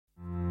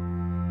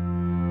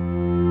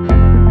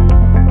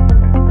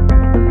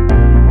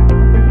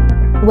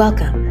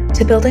Welcome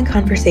to Building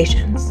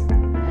Conversations,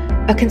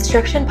 a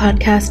construction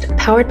podcast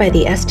powered by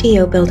the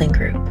STO Building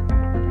Group.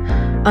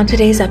 On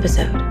today's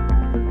episode,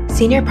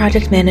 Senior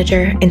Project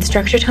Manager in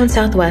StructureTone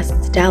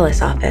Southwest's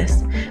Dallas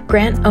office,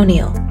 Grant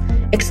O'Neill,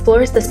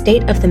 explores the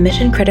state of the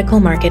mission-critical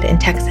market in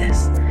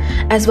Texas,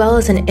 as well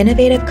as an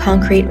innovative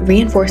concrete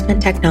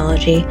reinforcement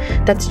technology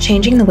that's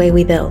changing the way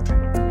we build.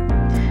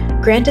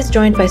 Grant is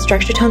joined by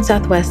StructureTone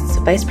Southwest's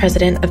Vice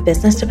President of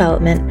Business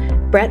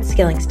Development, Brett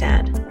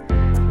Skillingstad,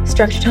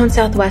 StructureTone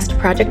Southwest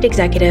Project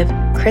Executive,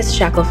 Chris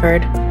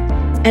Shackelford,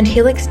 and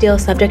Helix Steel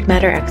Subject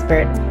Matter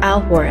Expert,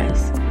 Al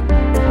Juarez.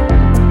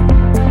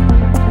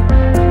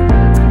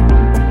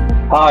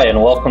 Hi,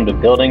 and welcome to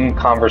Building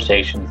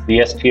Conversations,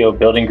 the STO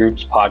Building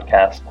Group's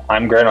podcast.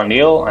 I'm Grant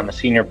O'Neill. I'm a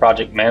Senior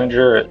Project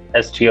Manager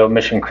at STO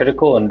Mission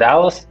Critical in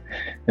Dallas.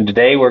 And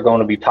today we're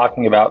going to be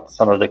talking about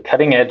some of the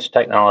cutting edge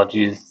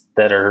technologies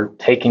that are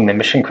taking the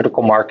mission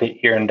critical market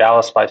here in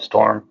Dallas by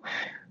storm.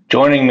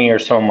 Joining me are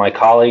some of my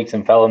colleagues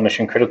and fellow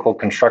mission critical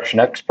construction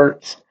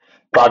experts,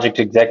 Project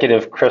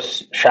Executive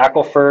Chris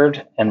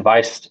Shackelford and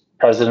Vice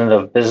President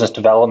of Business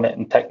Development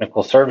and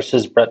Technical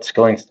Services, Brett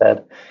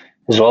Skillingstad,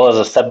 as well as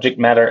a subject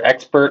matter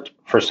expert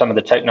for some of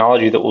the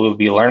technology that we'll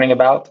be learning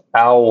about,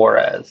 Al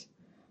Juarez.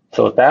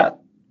 So with that,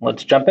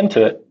 let's jump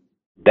into it.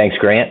 Thanks,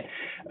 Grant.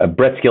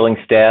 Brett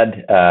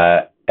Skillingstad,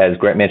 as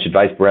Grant mentioned,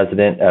 Vice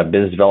President of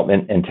Business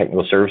Development and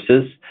Technical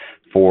Services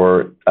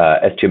for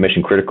STO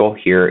Mission Critical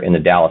here in the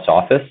Dallas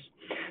office.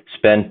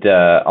 Spent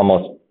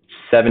almost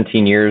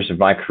 17 years of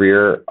my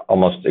career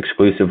almost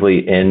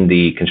exclusively in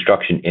the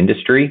construction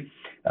industry.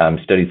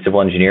 Studied civil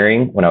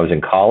engineering when I was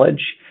in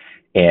college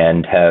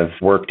and have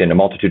worked in a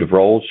multitude of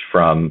roles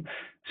from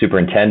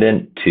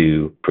superintendent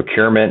to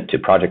procurement to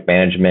project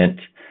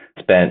management.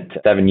 Spent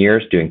 7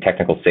 years doing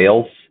technical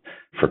sales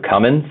for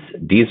Cummins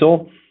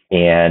Diesel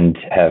and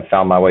have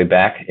found my way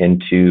back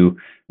into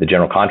the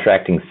general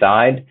contracting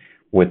side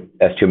with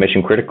STO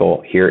Mission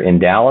Critical here in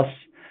Dallas,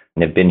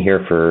 and have been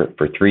here for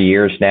 3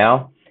 years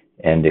now,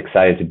 and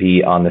excited to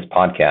be on this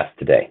podcast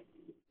today.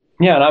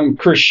 Yeah, and I'm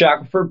Chris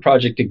Shackelford,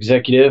 Project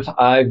Executive.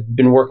 I've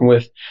been working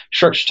with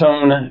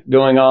StructureTone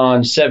going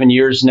on 7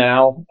 years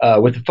now,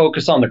 with a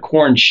focus on the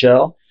core and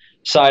shell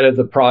side of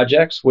the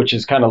projects, which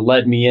has kind of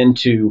led me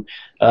into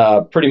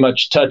pretty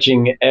much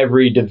touching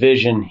every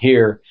division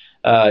here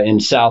in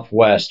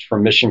Southwest,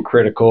 from mission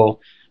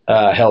critical,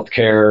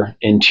 healthcare,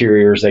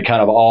 interiors. They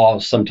kind of all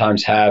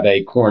sometimes have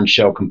a core and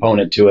shell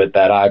component to it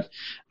that I've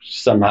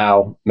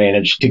somehow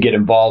managed to get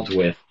involved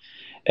with.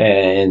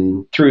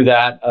 And through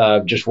that,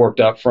 just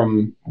worked up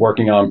from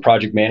working on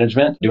project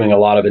management, doing a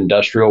lot of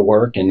industrial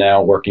work, and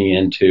now working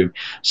into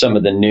some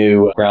of the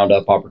new ground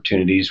up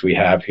opportunities we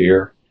have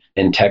here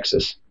in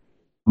Texas.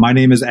 My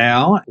name is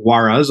Al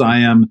Juarez. I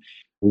am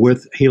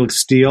with Helix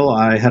Steel.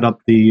 I head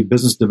up the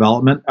business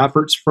development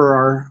efforts for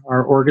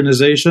our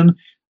organization.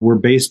 We're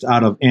based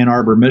out of Ann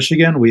Arbor,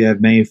 Michigan. We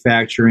have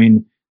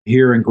manufacturing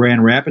here in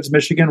Grand Rapids,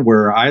 Michigan,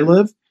 where I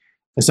live.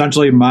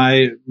 Essentially,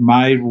 my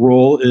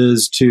role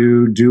is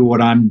to do what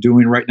I'm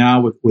doing right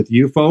now with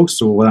you folks,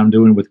 so what I'm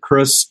doing with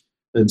Chris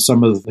and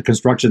some of the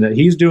construction that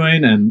he's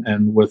doing,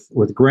 and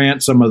with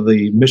Grant, some of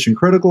the mission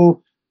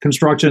critical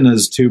construction,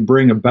 is to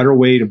bring a better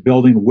way to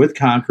building with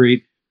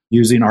concrete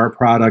using our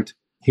product,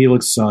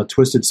 Helix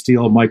Twisted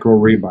Steel Micro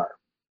Rebar.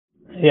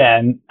 Yeah,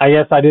 and I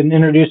guess I didn't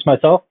introduce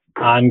myself.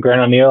 I'm Grant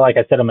O'Neill. Like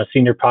I said, I'm a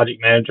Senior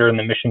Project Manager in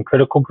the Mission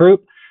Critical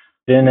Group.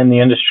 Been in the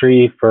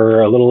industry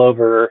for a little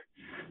over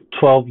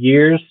 12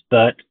 years,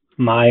 but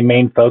my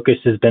main focus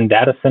has been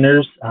data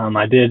centers.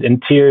 I did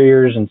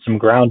interiors and some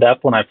ground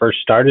up when I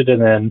first started,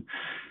 and then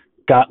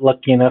got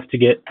lucky enough to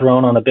get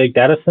thrown on a big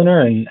data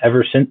center. And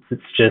ever since,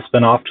 it's just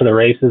been off to the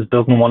races,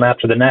 building one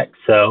after the next.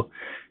 So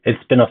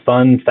it's been a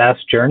fun,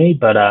 fast journey,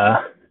 but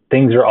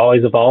things are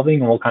always evolving,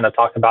 and we'll kind of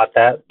talk about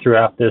that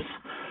throughout this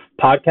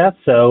podcast.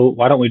 So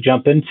why don't we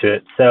jump into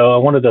it? So I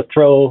wanted to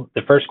throw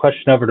the first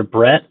question over to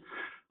Brett.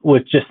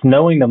 With just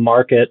knowing the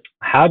market,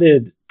 how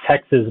did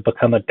Texas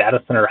become a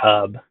data center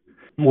hub?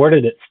 Where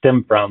did it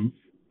stem from?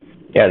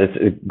 Yeah, that's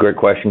a great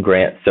question,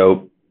 Grant.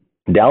 So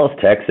Dallas,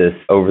 Texas,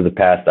 over the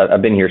past,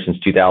 I've been here since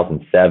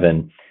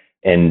 2007,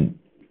 and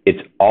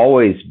it's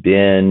always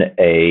been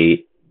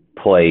a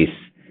place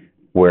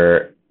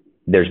where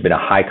there's been a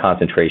high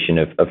concentration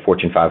of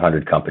Fortune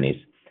 500 companies.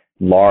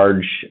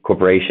 Large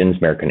corporations,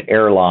 American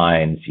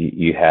Airlines,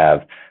 you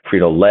have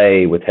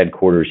Frito-Lay with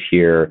headquarters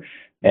here.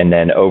 And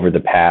then over the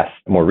past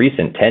more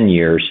recent 10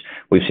 years,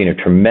 we've seen a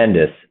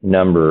tremendous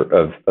number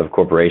of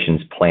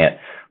corporations plant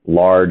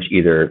large,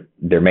 either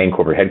their main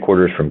corporate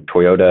headquarters from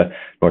Toyota,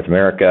 North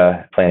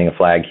America, planting a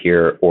flag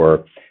here,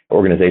 or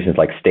organizations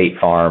like State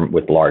Farm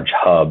with large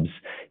hubs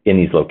in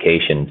these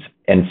locations.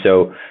 And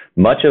so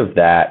much of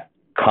that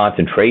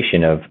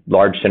concentration of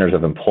large centers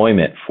of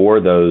employment for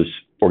those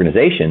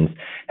organizations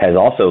has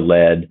also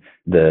led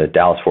the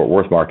Dallas-Fort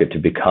Worth market to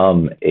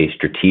become a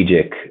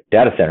strategic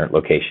data center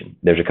location.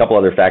 There's a couple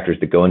other factors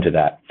that go into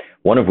that,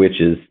 one of which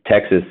is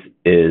Texas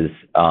is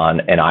on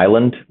an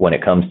island when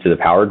it comes to the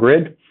power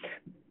grid.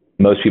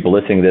 most people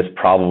listening to this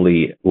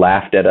probably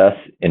laughed at us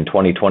in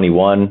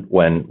 2021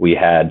 when we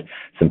had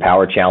some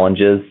power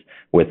challenges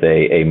with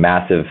a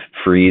massive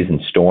freeze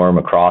and storm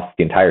across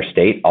the entire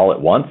state all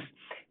at once.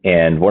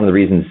 And one of the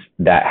reasons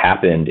that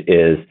happened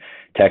is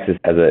Texas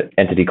has an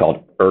entity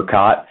called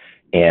ERCOT,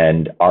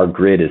 and our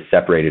grid is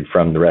separated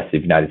from the rest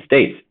of the United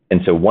States.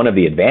 And so one of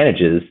the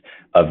advantages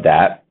of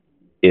that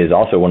is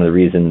also one of the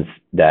reasons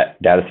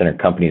that data center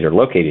companies are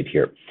located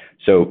here.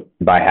 So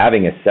by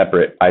having a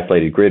separate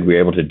isolated grid, we're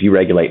able to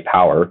deregulate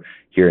power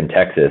here in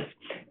Texas.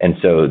 And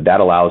so that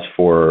allows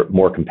for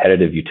more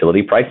competitive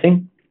utility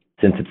pricing,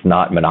 since it's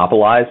not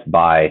monopolized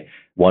by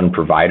one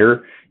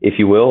provider, if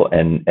you will,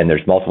 and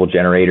there's multiple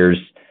generators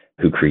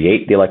who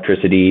create the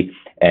electricity,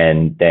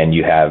 and then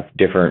you have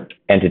different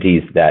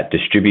entities that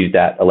distribute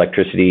that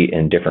electricity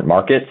in different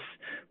markets,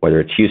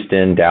 whether it's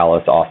Houston,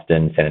 Dallas,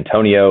 Austin, San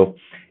Antonio,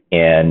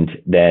 and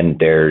then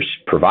there's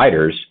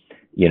providers.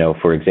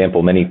 For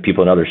example, many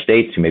people in other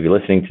states who may be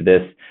listening to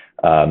this,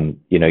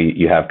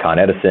 you have Con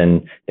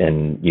Edison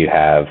and you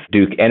have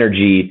Duke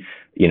Energy,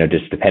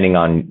 just depending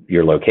on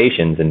your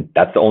locations. And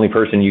that's the only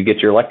person you get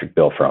your electric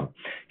bill from.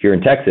 Here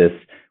in Texas,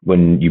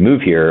 when you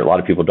move here, a lot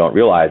of people don't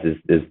realize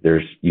is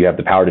you have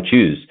the power to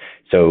choose.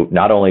 So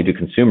not only do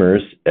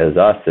consumers, as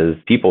us, as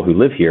people who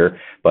live here,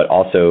 but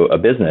also a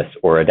business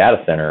or a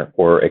data center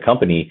or a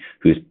company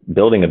who's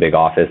building a big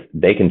office,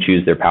 they can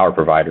choose their power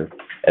provider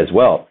as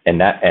well. And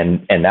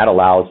that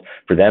allows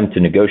for them to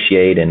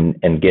negotiate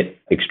and get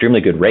extremely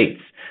good rates,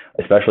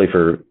 especially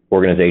for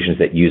organizations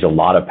that use a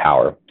lot of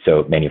power.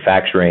 So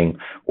manufacturing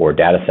or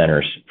data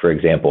centers, for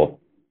example.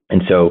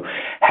 And so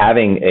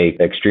having a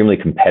extremely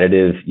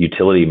competitive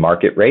utility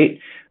market rate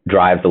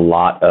drives a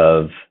lot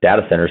of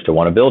data centers to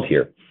want to build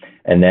here.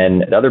 And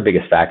then the other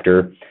biggest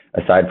factor,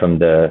 aside from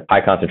the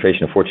high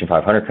concentration of Fortune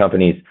 500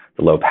 companies,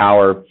 the low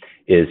power,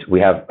 is we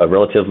have a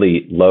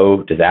relatively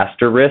low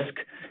disaster risk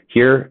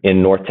here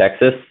in North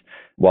Texas.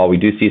 While we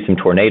do see some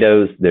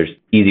tornadoes, there's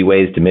easy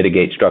ways to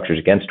mitigate structures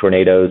against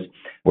tornadoes.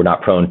 We're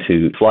not prone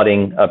to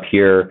flooding up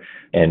here,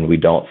 and we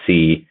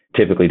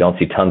typically don't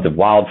see tons of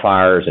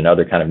wildfires and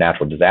other kind of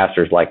natural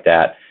disasters like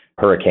that,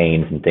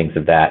 hurricanes and things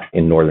of that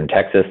in northern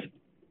Texas.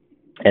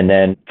 And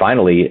then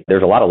finally,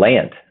 there's a lot of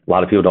land. A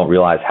lot of people don't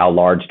realize how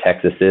large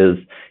Texas is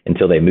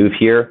until they move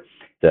here.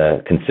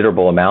 The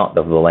considerable amount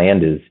of the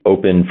land is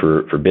open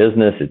for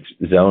business.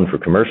 It's zoned for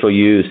commercial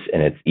use,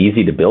 and it's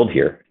easy to build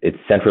here. It's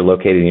centrally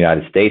located in the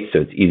United States,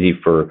 so it's easy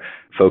for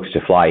folks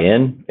to fly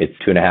in. It's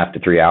 2.5 to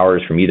 3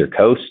 hours from either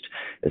coast,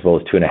 as well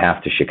as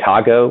 2.5 to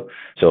Chicago.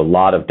 So a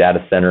lot of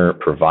data center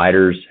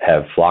providers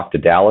have flocked to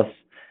Dallas.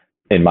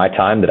 In my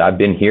time that I've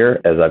been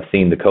here, as I've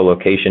seen the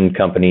co-location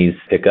companies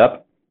pick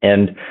up,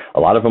 and a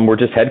lot of them were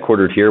just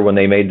headquartered here when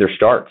they made their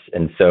starts.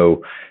 And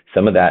so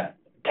some of that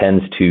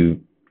tends to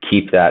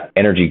keep that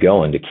energy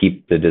going, to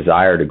keep the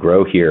desire to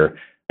grow here.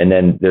 And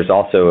then there's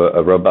also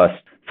a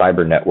robust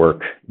fiber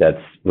network that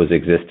was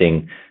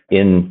existing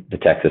in the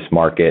Texas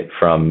market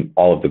from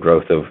all of the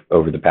growth of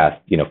over the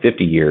past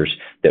 50 years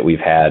that we've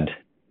had.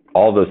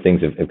 All those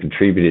things have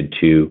contributed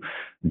to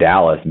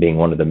Dallas being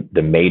one of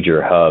the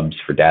major hubs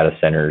for data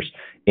centers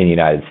in the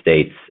United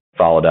States,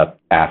 followed up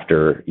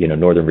after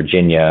Northern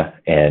Virginia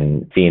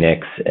and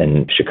Phoenix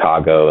and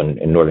Chicago and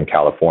Northern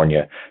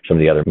California, some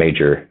of the other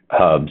major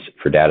hubs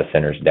for data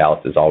centers.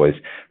 Dallas is always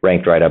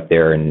ranked right up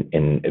there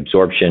in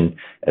absorption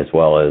as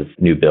well as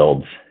new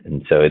builds,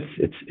 and so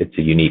it's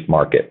a unique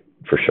market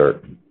for sure.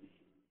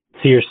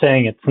 So you're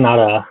saying it's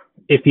not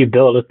if you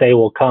build it, they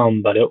will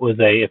come, but it was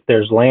if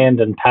there's land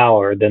and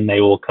power, then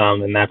they will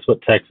come, and that's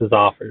what Texas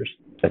offers.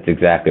 That's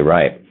exactly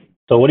right.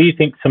 So what do you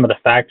think some of the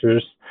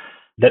factors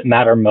that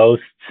matter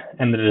most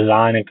in the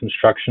design and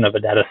construction of a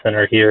data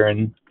center here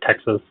in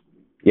Texas?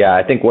 Yeah,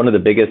 I think one of the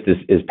biggest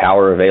is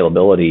power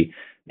availability.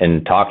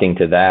 And talking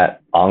to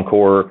that,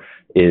 Oncor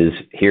is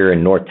here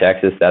in North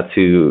Texas. That's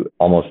who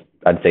almost,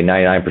 I'd say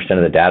 99%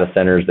 of the data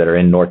centers that are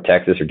in North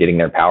Texas are getting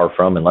their power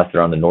from, unless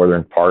they're on the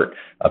northern part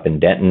up in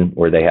Denton,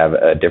 where they have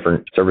a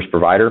different service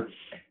provider.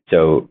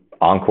 So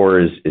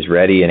Oncor is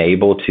ready and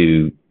able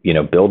to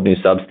build new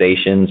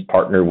substations,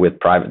 partner with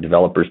private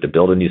developers to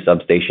build a new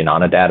substation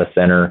on a data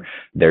center.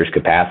 There's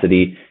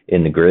capacity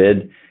in the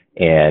grid,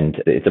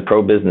 and it's a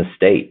pro-business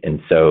state.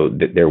 And so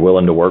they're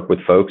willing to work with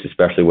folks,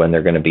 especially when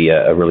they're going to be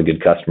a really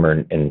good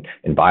customer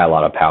and buy a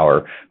lot of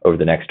power over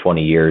the next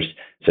 20 years.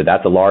 So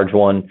that's a large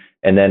one.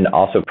 And then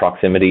also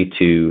proximity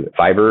to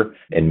fiber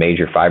and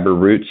major fiber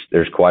routes.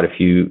 There's quite a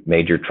few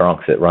major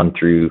trunks that run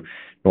through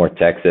North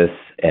Texas,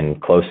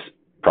 and close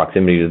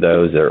proximity to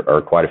those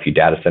are quite a few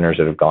data centers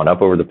that have gone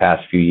up over the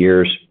past few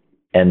years.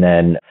 And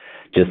then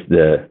just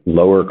the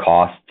lower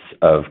costs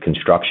of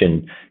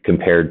construction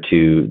compared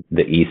to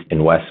the East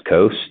and West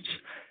coasts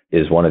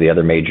is one of the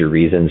other major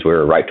reasons.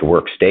 We're a right to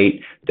work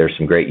state. There's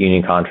some great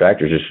union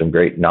contractors. There's some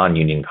great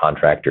non-union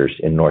contractors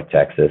in North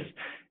Texas.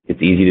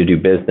 It's easy to do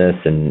business.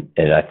 And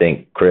I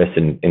think Chris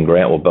and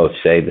Grant will both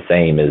say the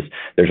same, is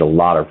there's a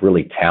lot of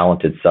really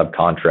talented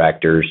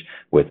subcontractors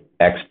with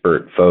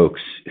expert folks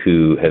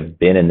who have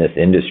been in this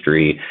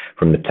industry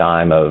from the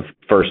time of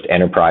first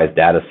enterprise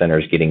data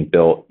centers getting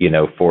built,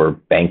 for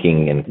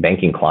banking and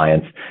banking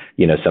clients,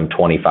 some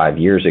 25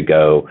 years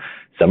ago.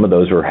 Some of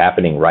those were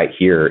happening right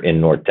here in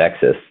North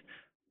Texas.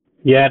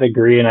 Yeah, I'd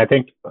agree. And I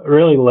think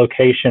really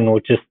location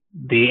with just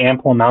the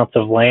ample amounts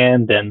of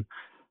land, and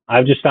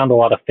I've just found a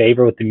lot of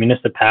favor with the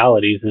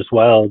municipalities as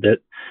well, that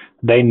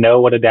they know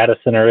what a data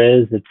center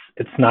is.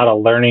 It's not a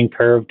learning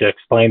curve to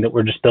explain that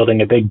we're just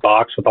building a big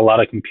box with a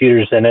lot of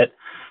computers in it.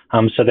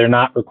 So they're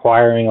not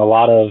requiring a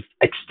lot of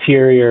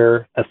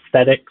exterior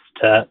aesthetics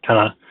to kind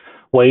of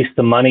waste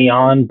the money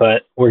on,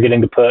 but we're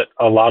getting to put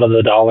a lot of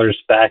the dollars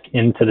back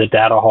into the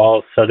data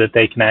halls so that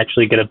they can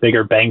actually get a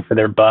bigger bang for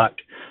their buck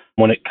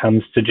when it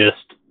comes to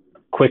just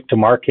quick to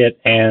market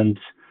and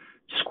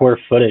square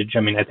footage. I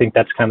mean, I think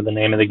that's kind of the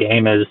name of the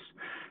game, is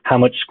how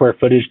much square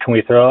footage can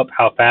we throw up,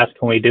 how fast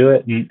can we do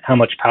it, and how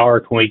much power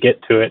can we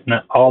get to it. And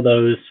all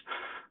those,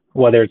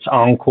 whether it's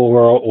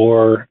Encore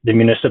or the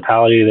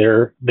municipality,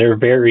 they're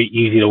very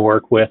easy to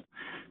work with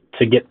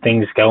to get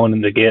things going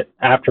and to get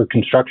after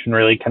construction,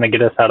 really kind of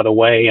get us out of the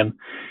way and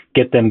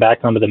get them back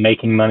onto the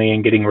making money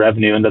and getting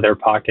revenue into their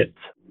pockets.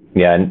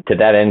 Yeah, and to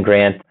that end,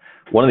 Grant,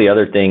 one of the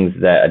other things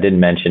that I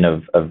didn't mention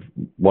of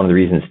one of the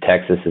reasons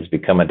Texas has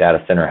become a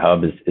data center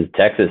hub is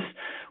Texas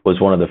was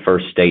one of the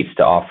first states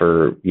to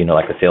offer,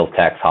 like a sales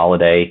tax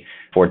holiday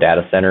for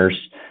data centers.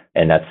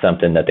 And that's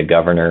something that the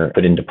governor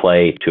put into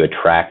play to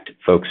attract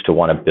folks to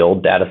want to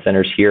build data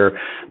centers here.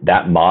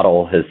 That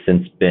model has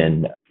since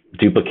been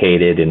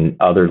duplicated in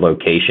other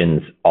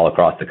locations all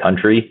across the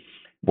country,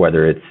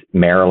 whether it's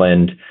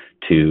Maryland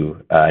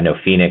to, I know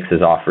Phoenix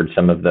has offered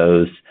some of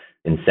those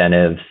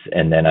incentives.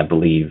 And then I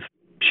believe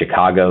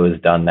Chicago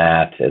has done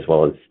that, as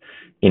well as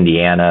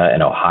Indiana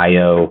and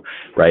Ohio,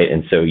 right?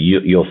 And so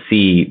you'll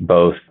see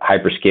both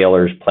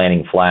hyperscalers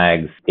planting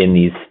flags in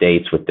these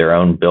states with their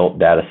own built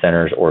data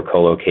centers, or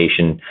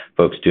co-location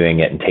folks doing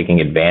it and taking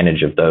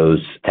advantage of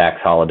those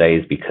tax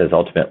holidays, because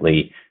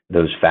ultimately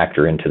those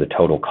factor into the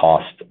total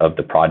cost of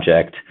the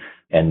project.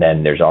 And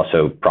then there's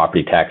also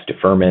property tax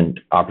deferment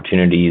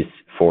opportunities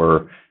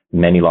for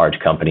many large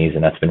companies.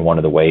 And that's been one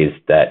of the ways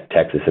that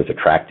Texas has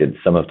attracted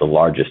some of the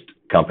largest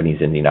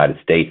companies in the United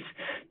States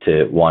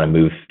to want to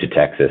move to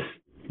Texas.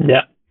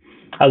 Yeah.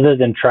 Other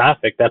than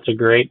traffic, that's a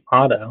great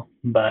motto.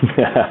 But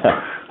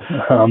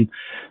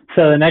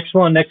so the next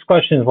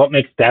question is, what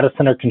makes data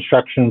center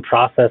construction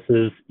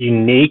processes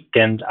unique?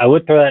 And I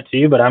would throw that to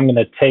you, but I'm going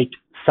to take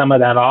some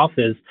of that off.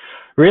 Is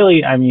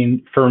really, I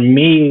mean, for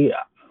me,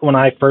 when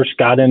I first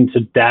got into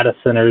data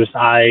centers,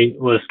 I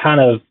was kind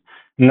of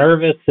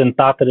nervous and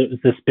thought that it was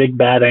this big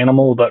bad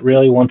animal. But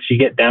really, once you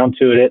get down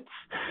to it, it's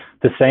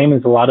the same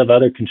as a lot of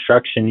other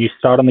construction. You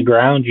start on the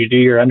ground, you do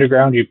your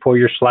underground, you pour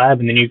your slab,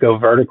 and then you go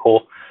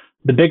vertical.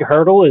 The big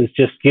hurdle is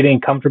just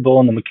getting comfortable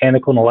in the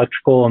mechanical and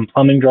electrical and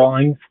plumbing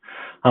drawings,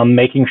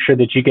 making sure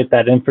that you get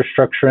that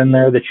infrastructure in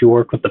there, that you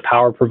work with the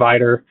power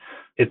provider.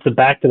 It's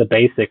back to the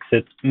basics.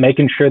 It's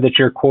making sure that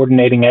you're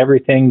coordinating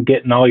everything,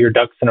 getting all your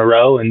ducks in a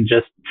row, and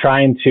just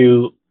trying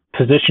to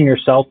position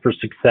yourself for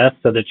success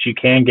so that you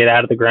can get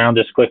out of the ground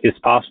as quick as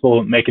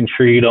possible, making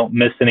sure you don't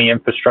miss any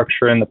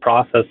infrastructure in the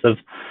process of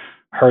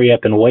hurry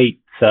up and wait.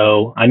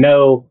 So I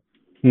know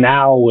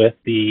now with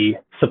the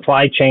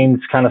supply chains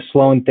kind of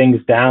slowing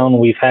things down,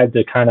 we've had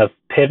to kind of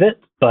pivot,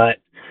 but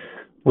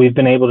we've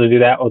been able to do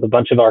that with a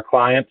bunch of our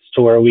clients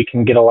to where we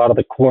can get a lot of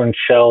the core and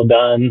shell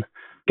done,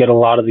 get a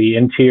lot of the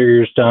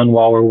interiors done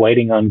while we're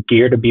waiting on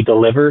gear to be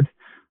delivered,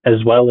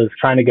 as well as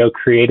trying to go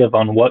creative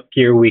on what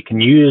gear we can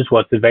use,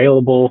 what's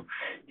available,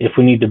 if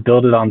we need to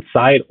build it on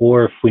site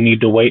or if we need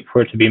to wait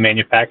for it to be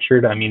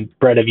manufactured. I mean,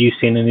 Brett, have you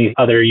seen any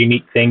other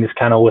unique things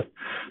kind of with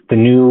the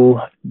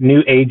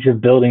new age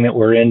of building that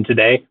we're in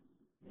today?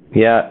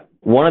 Yeah,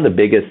 one of the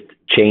biggest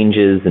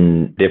changes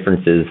and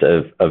differences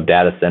of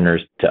data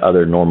centers to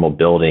other normal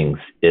buildings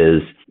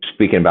is,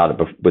 speaking about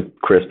it with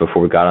Chris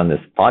before we got on this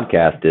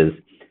podcast, is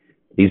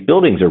these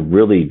buildings are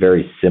really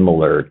very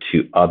similar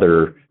to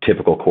other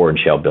typical core and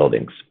shell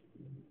buildings.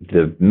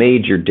 The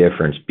major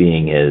difference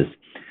being is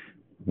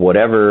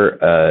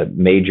whatever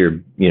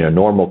major,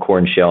 normal core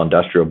and shell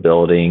industrial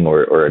building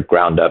or a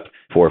ground up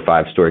 4 or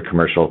 5 story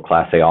commercial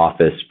Class A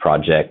office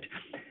project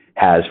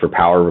has for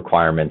power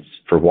requirements,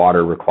 for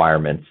water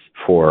requirements,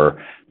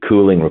 for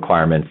cooling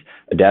requirements,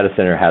 a data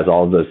center has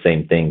all of those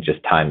same things,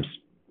 just times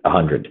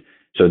 100.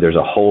 So there's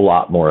a whole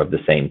lot more of the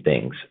same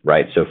things,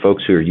 right? So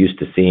folks who are used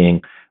to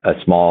seeing a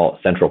small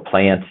central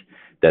plant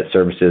that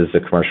services a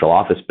commercial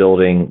office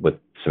building with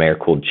some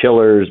air-cooled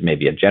chillers,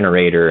 maybe a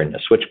generator and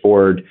a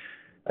switchboard,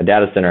 a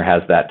data center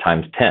has that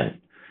times 10.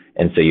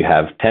 And so you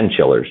have 10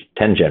 chillers,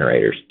 10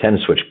 generators, 10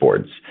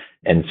 switchboards.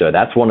 And so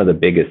that's one of the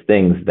biggest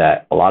things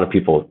that a lot of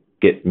people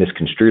get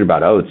misconstrued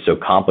about. Oh, it's so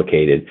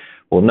complicated.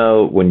 Well,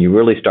 no, when you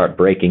really start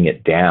breaking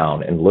it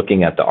down and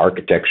looking at the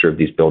architecture of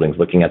these buildings,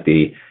 looking at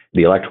the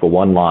electrical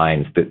one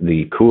lines,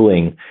 the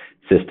cooling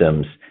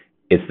systems,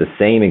 it's the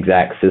same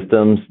exact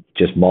systems,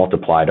 just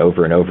multiplied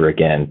over and over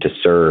again to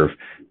serve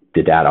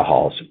the data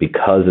halls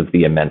because of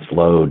the immense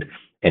load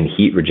and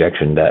heat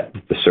rejection that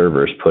the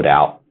servers put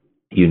out,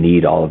 you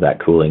need all of that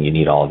cooling, you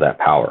need all of that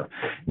power.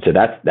 And so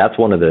that's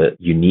one of the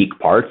unique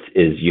parts,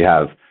 is you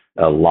have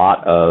a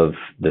lot of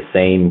the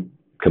same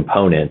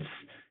components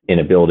in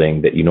a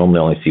building that you normally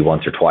only see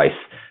once or twice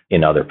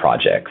in other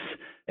projects.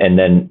 And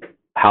then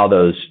how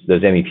those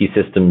MEP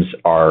systems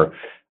are,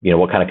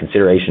 what kind of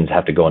considerations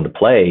have to go into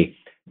play,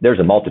 there's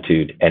a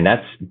multitude. And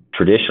that's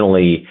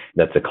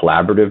a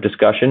collaborative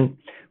discussion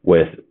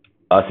with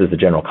us as the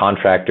general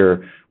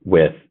contractor,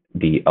 with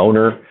the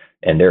owner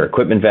and their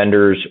equipment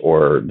vendors,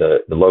 or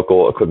the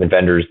local equipment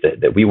vendors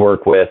that we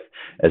work with,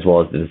 as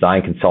well as the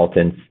design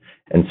consultants.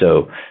 And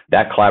so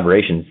that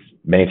collaboration is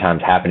many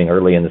times happening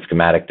early in the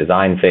schematic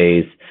design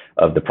phase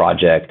of the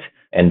project.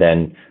 And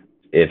then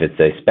if it's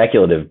a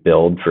speculative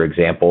build, for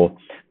example,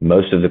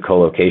 most of the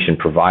co-location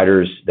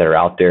providers that are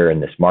out there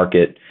in this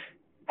market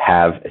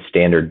have a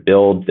standard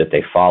build that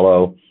they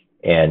follow,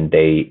 and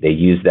they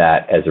use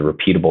that as a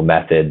repeatable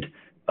method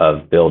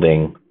of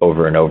building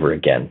over and over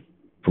again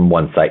from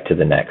one site to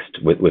the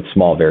next, with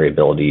small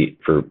variability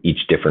for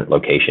each different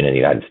location in the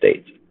United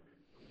States.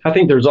 I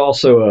think there's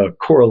also a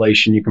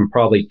correlation you can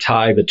probably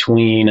tie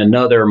between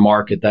another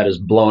market that has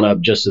blown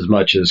up just as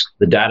much as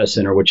the data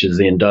center, which is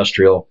the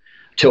industrial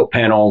tilt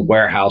panel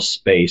warehouse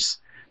space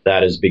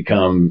that has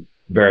become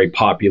very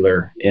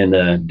popular in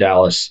the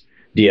Dallas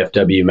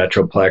DFW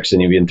Metroplex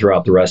and even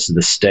throughout the rest of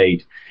the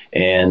state.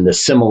 And the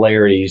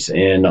similarities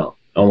in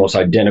almost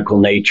identical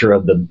nature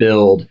of the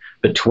build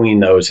between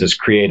those has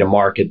created a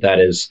market that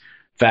is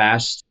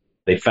fast.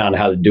 They found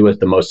how to do it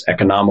the most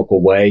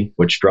economical way,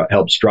 which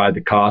helps drive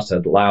the cost.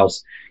 That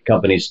allows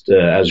companies to,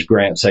 as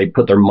Grant say,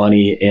 put their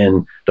money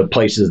in the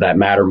places that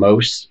matter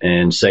most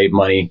and save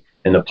money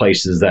in the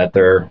places that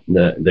they're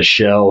the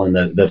shell and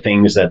the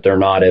things that they're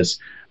not as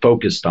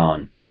focused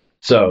on.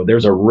 So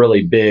there's a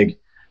really big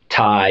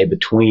tie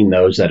between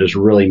those that has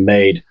really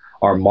made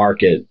our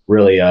market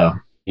really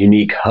a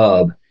unique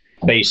hub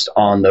based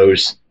on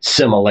those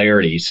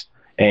similarities.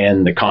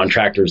 And the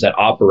contractors that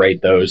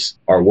operate those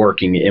are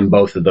working in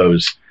both of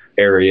those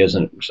areas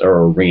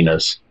or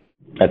arenas.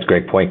 That's a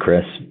great point,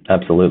 Chris.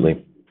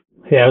 Absolutely.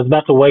 Yeah, I was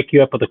about to wake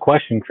you up with a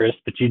question, Chris,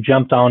 but you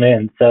jumped on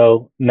in.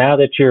 So now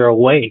that you're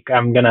awake,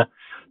 I'm going to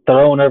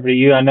throw one over to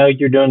you. I know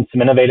you're doing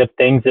some innovative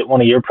things at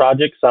one of your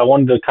projects. So I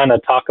wanted to kind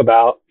of talk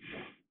about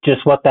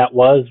just what that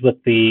was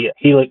with the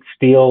Helix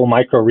Steel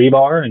micro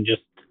rebar, and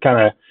just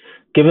kind of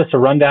give us a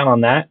rundown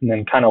on that, and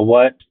then kind of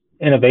what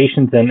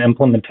innovations and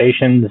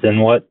implementations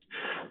and what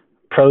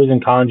pros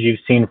and cons you've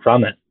seen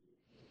from it.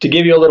 To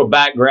give you a little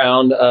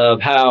background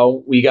of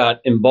how we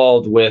got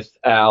involved with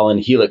Al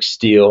and Helix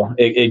Steel,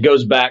 it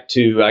goes back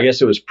to, I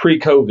guess it was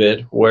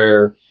pre-COVID,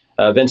 where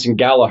Vincent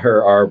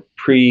Gallagher, our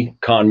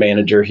pre-con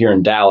manager here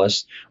in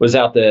Dallas, was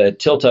at the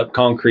Tilt Up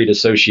Concrete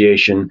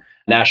Association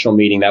national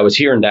meeting that was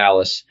here in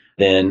Dallas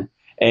then.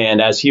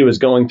 And as he was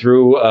going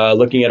through,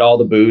 looking at all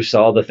the booths,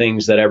 all the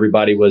things that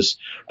everybody was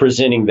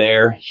presenting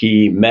there,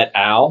 he met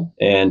Al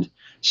and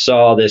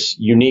saw this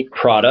unique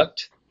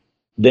product.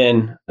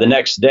 Then the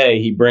next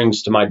day, he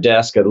brings to my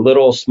desk a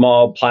little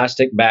small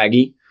plastic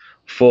baggie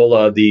full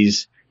of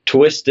these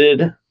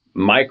twisted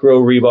micro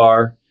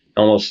rebar,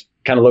 almost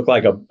kind of look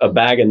like a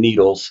bag of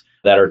needles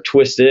that are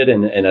twisted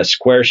in a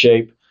square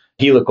shape,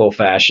 helical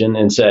fashion,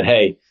 and said,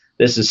 hey,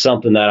 this is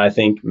something that I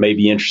think may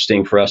be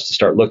interesting for us to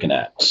start looking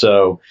at.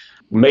 So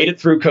made it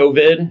through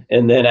COVID.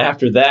 And then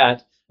after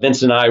that,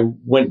 Vince and I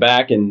went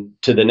back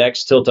to the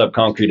next Tilt Up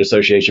Concrete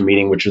Association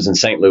meeting, which was in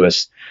St.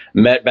 Louis,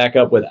 met back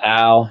up with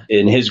Al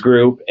in his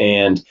group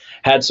and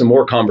had some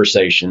more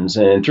conversations.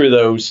 And through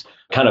those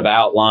kind of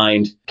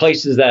outlined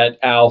places that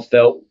Al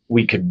felt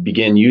we could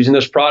begin using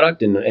this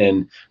product,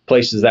 and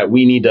places that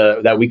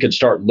we could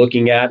start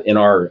looking at in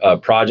our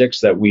projects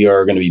that we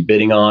are going to be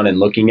bidding on, and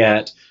looking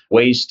at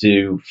ways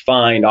to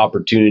find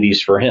opportunities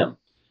for him.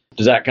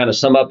 Does that kind of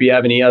sum up? You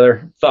have any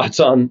other thoughts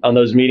on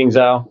those meetings,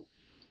 Al?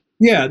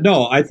 Yeah,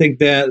 no, I think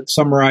that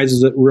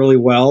summarizes it really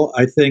well.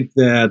 I think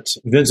that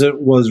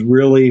Vincent was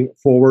really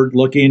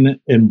forward-looking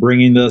in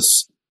bringing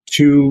this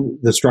to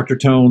the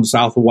StructureTone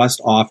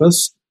Southwest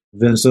office.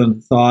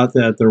 Vincent thought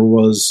that there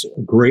was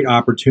a great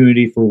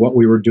opportunity for what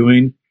we were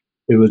doing.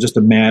 It was just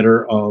a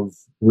matter of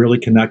really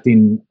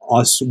connecting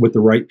us with the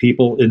right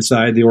people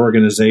inside the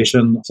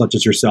organization, such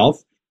as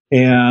yourself.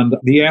 And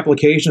the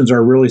applications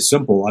are really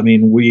simple. I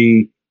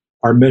mean,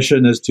 our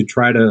mission is to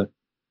try to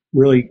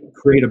really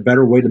create a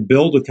better way to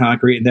build with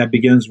concrete, and that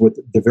begins with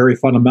the very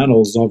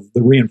fundamentals of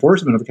the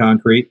reinforcement of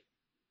concrete,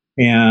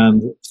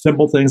 and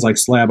simple things like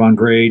slab on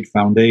grade,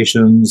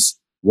 foundations,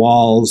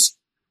 walls.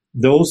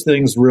 Those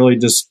things really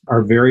just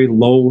are very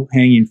low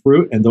hanging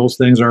fruit, and those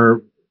things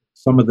are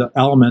some of the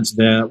elements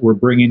that we're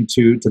bringing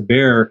to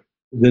bear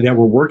that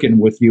we're working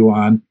with you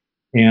on.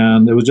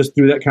 And it was just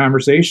through that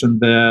conversation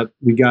that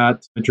we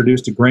got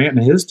introduced to Grant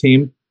and his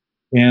team.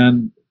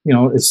 And,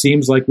 it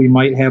seems like we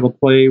might have a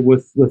play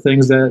with the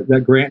things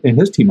that Grant and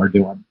his team are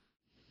doing.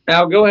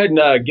 Al, go ahead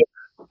and give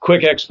a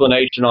quick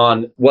explanation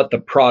on what the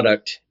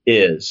product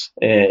is,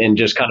 and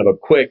just kind of a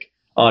quick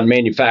on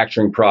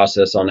manufacturing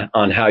process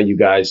on how you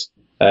guys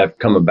have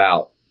come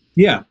about.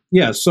 Yeah.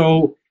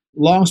 So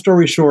long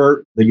story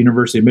short, the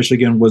University of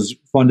Michigan was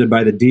funded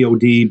by the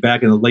DoD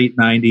back in the late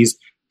 90s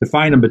to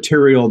find a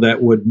material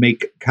that would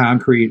make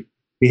concrete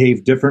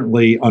behave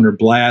differently under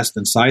blast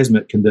and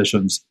seismic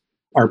conditions.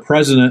 Our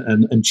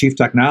president and chief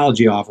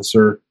technology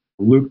officer,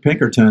 Luke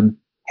Pinkerton,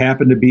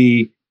 happened to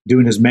be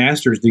doing his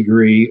master's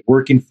degree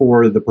working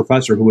for the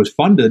professor who was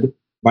funded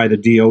by the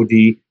DoD.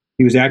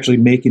 He was actually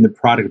making the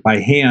product by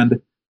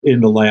hand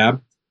in the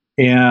lab.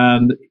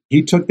 And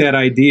he took that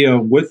idea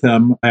with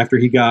him after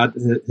he got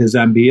his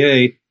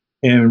MBA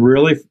and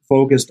really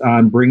focused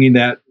on bringing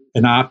an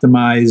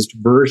optimized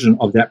version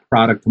of that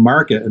product to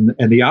market. And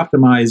the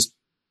optimized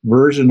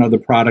version of the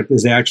product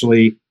is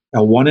actually a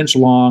 1-inch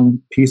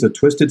long piece of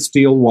twisted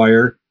steel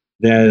wire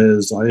that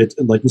is,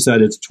 like you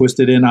said, it's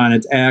twisted in on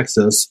its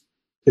axis.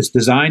 It's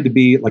designed to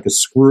be like a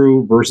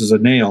screw versus a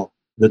nail.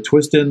 The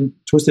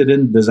twisted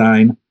in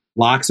design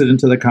locks it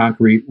into the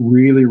concrete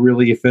really,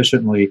 really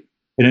efficiently.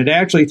 And it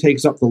actually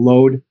takes up the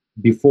load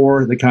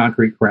before the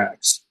concrete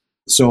cracks.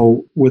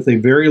 So with a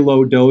very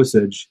low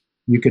dosage,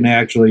 you can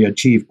actually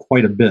achieve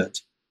quite a bit.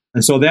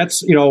 And so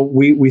that's,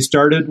 we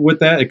started with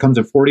that. It comes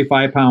in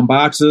 45-pound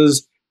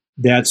boxes.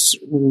 That's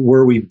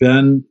where we've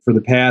been for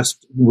the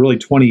past really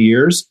 20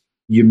 years.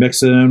 You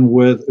mix it in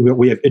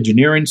we have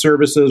engineering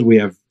services. We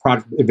have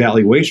product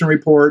evaluation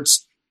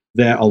reports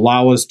that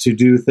allow us to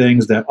do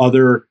things that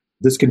other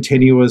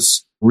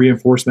discontinuous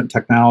reinforcement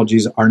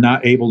technologies are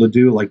not able to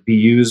do, like be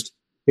used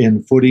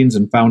in footings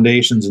and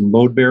foundations and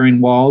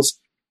load-bearing walls.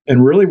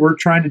 And really, we're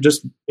trying to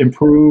just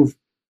improve.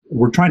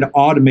 We're trying to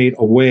automate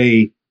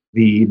away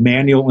the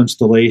manual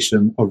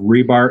installation of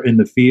rebar in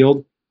the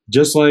field,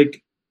 just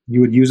like you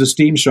would use a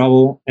steam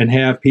shovel and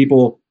have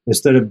people,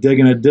 instead of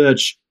digging a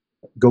ditch,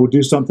 go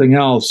do something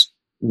else.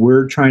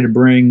 We're trying to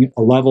bring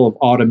a level of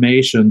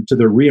automation to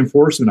the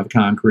reinforcement of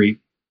concrete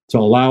to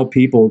allow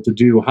people to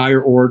do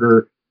higher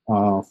order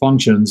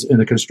functions in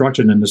the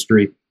construction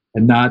industry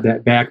and not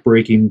that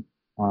backbreaking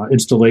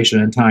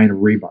installation and tying of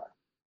rebar.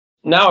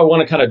 Now I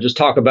want to kind of just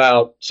talk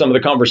about some of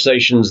the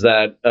conversations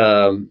that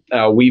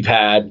we've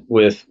had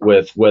with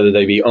whether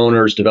they be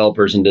owners,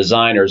 developers, and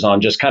designers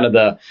on just kind of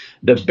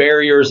the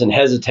barriers and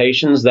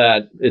hesitations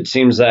that it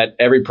seems that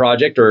every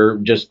project, or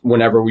just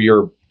whenever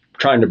you're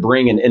trying to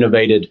bring an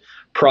innovative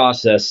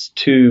process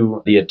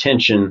to the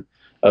attention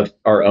of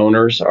our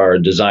owners, our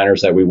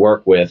designers that we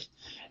work with.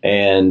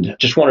 And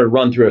just want to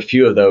run through a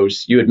few of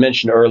those. You had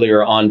mentioned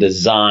earlier on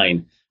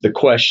design. The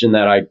question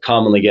that I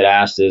commonly get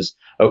asked is,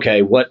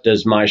 okay, what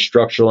does my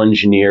structural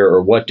engineer,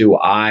 or what do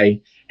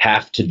I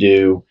have to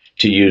do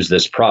to use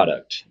this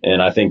product?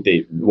 And I think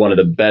one of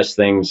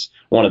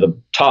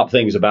the top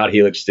things about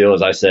Helix Steel,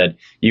 as I said,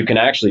 you can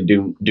actually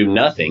do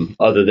nothing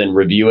other than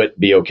review it,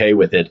 be okay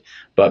with it.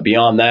 But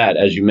beyond that,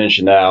 as you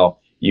mentioned now,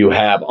 you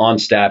have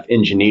on-staff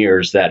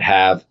engineers that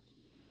have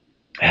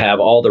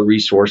all the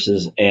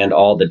resources and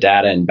all the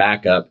data and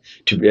backup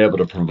to be able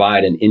to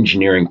provide an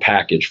engineering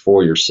package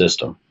for your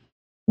system.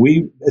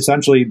 We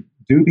essentially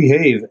do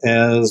behave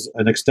as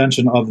an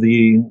extension of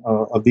the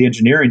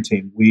engineering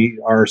team. We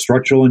are a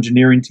structural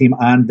engineering team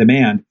on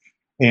demand.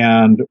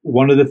 And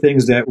one of the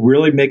things that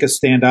really make us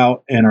stand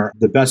out and are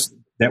the best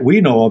that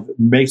we know of,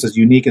 makes us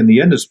unique in the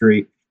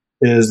industry,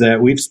 is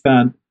that we've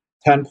spent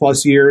 10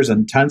 plus years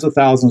and tens of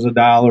thousands of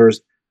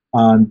dollars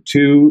on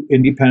 2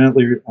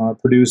 independently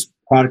produced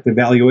product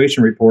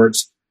evaluation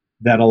reports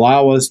that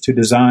allow us to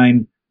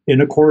design in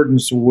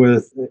accordance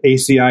with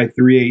ACI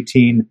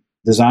 318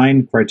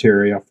 design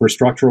criteria for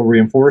structural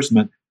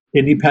reinforcement,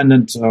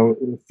 independent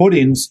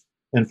footings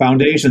and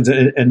foundations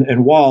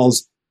and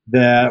walls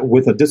that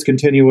with a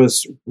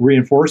discontinuous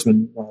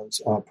reinforcement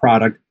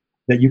product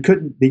that you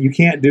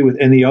can't do with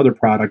any other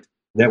product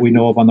that we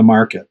know of on the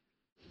market.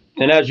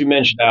 And as you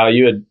mentioned, Al,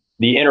 you had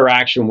the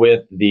interaction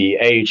with the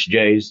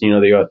AHJs,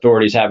 the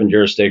authorities having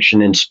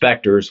jurisdiction,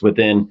 inspectors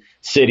within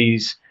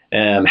cities,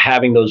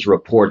 having those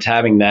reports,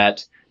 having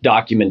that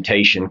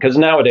documentation. Because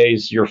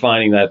nowadays you're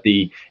finding that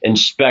the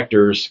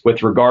inspectors,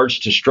 with regards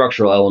to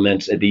structural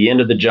elements, at the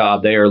end of the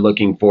job, they are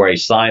looking for a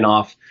sign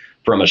off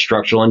from a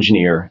structural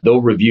engineer. They'll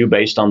review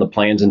based on the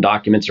plans and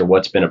documents or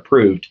what's been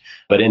approved.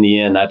 But in the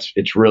end,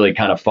 it's really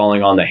kind of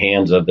falling on the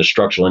hands of the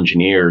structural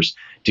engineers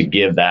to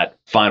give that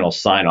final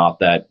sign off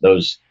that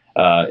those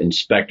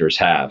inspectors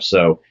have.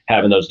 So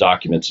having those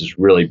documents is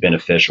really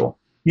beneficial.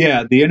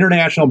 Yeah, the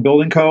International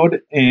Building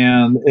Code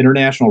and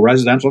International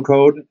Residential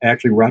Code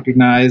actually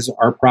recognize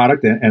our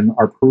product and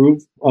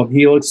approve of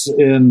Helix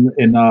in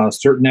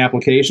certain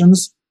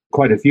applications,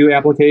 quite a few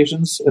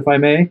applications, if I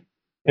may.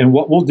 And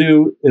what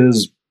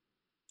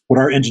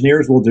our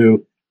engineers will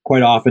do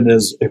quite often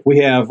is, if we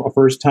have a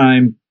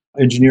first-time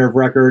engineer of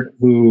record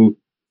who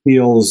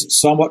feels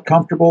somewhat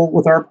comfortable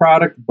with our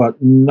product,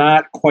 but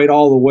not quite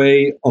all the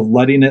way of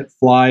letting it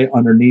fly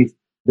underneath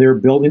their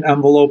building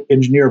envelope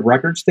engineer of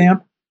record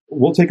stamp,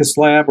 we'll take a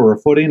slab or a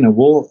footing and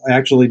we'll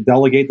actually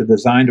delegate the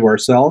design to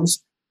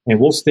ourselves, and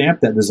we'll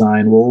stamp that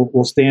design.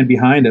 We'll stand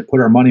behind it,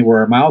 put our money where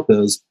our mouth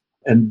is,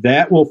 and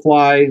that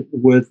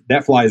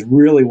flies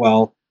really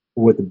well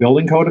with the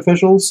building code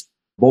officials,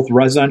 both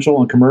residential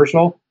and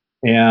commercial.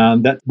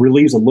 And that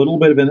relieves a little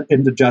bit of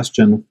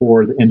indigestion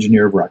for the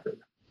engineer of record.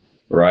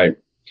 Right.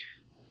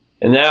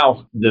 And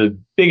now the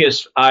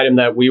biggest item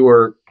that we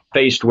were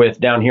faced with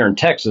down here in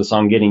Texas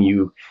on getting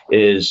you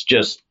is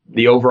just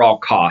the overall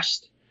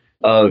cost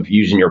of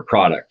using your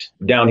product.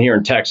 Down here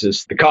in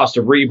Texas, the cost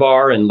of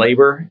rebar and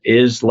labor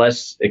is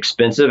less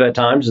expensive at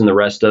times than the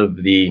rest of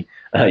the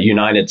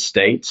United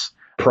States.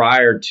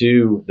 Prior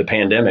to the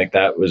pandemic,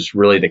 that was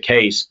really the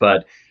case.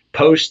 But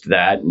post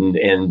that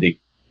and the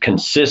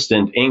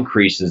consistent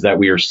increases that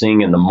we are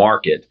seeing in the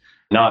market,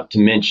 not to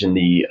mention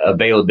the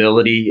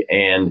availability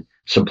and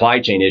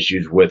supply chain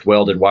issues with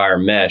welded wire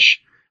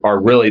mesh,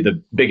 are really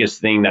the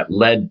biggest thing that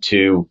led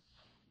to,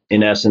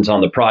 in essence,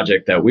 on the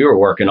project that we were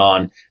working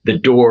on, the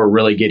door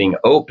really getting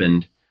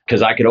opened,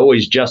 because I could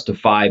always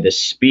justify the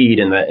speed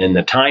and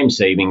the time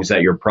savings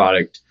that your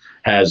product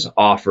has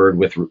offered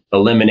with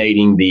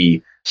eliminating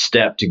the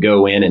step to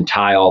go in and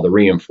tie all the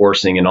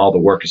reinforcing and all the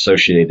work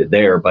associated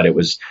there. But it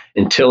was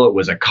until it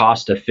was a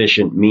cost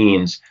efficient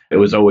means, it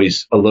was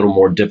always a little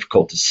more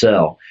difficult to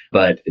sell.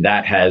 But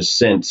that has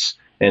since,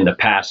 in the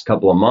past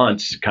couple of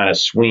months, kind of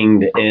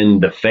swinged in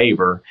the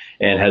favor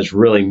and has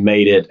really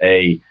made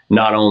it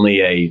not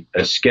only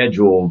a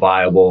schedule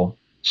viable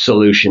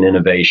solution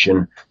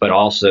innovation, but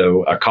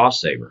also a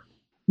cost saver.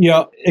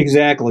 Yeah,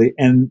 exactly.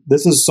 And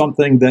this is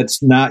something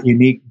that's not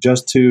unique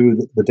just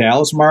to the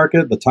Dallas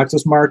market, the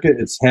Texas market.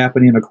 It's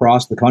happening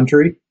across the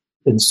country.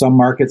 In some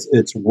markets,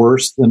 it's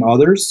worse than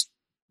others.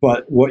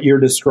 But what you're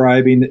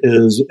describing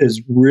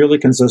is really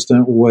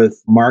consistent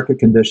with market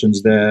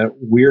conditions that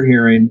we're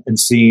hearing and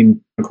seeing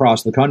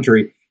across the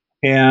country.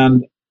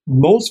 And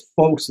most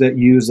folks that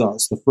use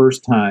us the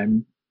first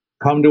time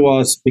come to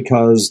us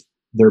because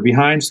they're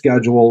behind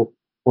schedule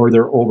or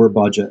they're over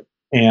budget.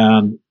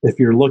 And if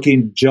you're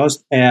looking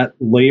just at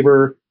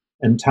labor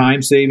and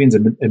time savings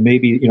and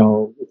maybe,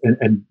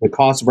 and the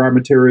cost of our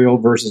material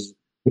versus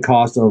the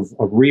cost of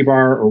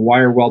rebar or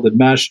wire welded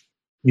mesh,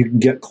 you can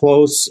get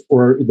close,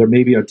 or there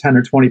may be a 10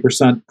 or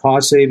 20%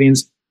 cost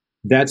savings.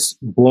 That's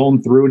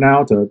blown through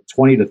now to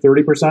 20 to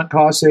 30%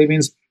 cost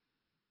savings.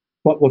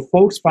 But what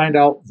folks find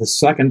out the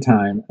second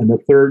time and the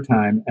third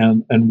time,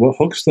 and what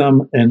hooks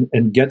them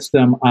and gets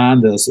them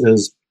on this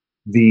is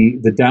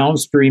the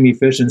downstream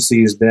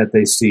efficiencies that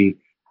they see.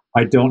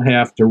 I don't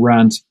have to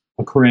rent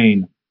a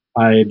crane.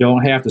 I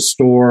don't have to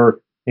store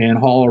and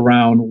haul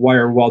around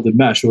wire welded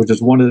mesh, which is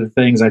one of the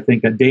things I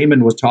think that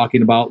Damon was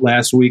talking about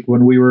last week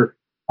when we were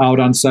out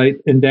on site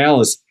in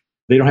Dallas.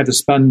 They don't have to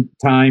spend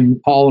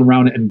time hauling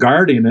around and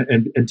guarding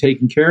and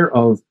taking care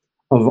of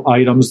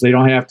items. They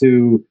don't have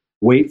to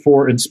wait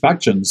for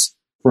inspections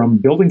from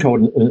building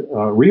code,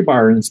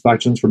 rebar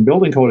inspections from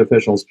building code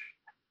officials.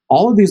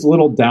 All of these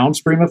little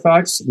downstream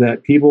effects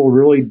that people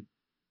really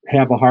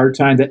have a hard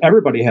time, that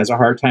everybody has a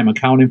hard time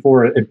accounting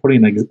for and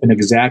putting an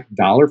exact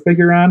dollar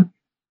figure on,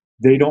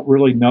 they don't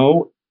really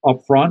know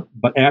up front.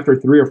 But after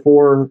 3 or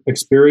 4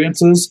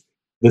 experiences,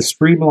 the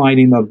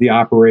streamlining of the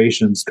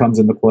operations comes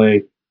into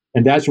play.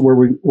 And that's where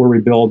we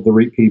build the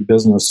repeat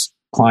business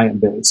client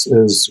base,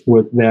 is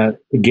with that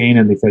gain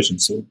in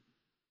efficiency.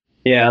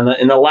 Yeah,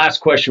 and the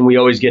last question we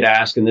always get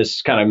asked, and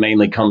this kind of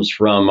mainly comes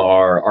from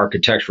our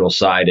architectural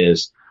side,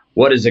 is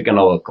what is it going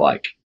to look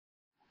like?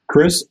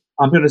 Chris,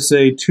 I'm going to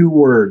say 2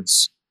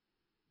 words: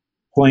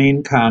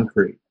 plain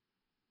concrete.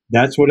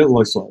 That's what it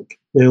looks like.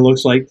 It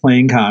looks like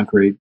plain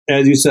concrete.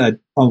 As you said,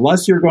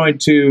 unless you're going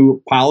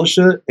to polish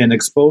it and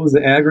expose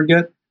the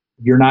aggregate,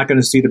 you're not going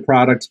to see the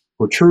product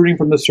protruding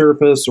from the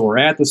surface or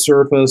at the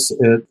surface.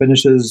 It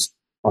finishes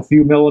a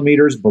few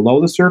millimeters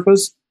below the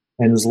surface.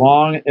 And as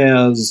long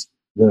as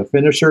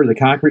the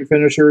concrete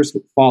finishers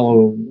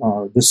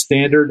follow the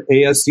standard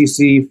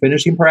ASCC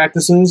finishing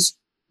practices,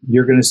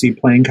 you're going to see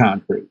plain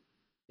concrete.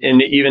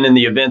 And even in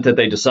the event that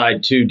they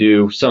decide to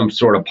do some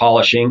sort of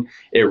polishing,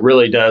 it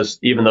really does,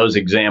 even those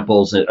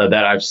examples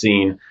that I've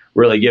seen,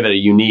 really give it a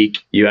unique,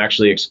 you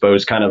actually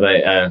expose kind of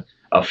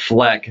a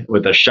fleck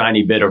with a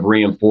shiny bit of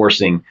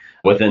reinforcing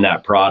within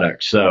that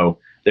product. So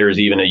there's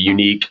even a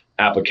unique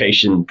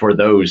application for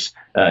those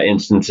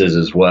instances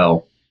as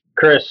well.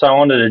 Chris, I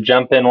wanted to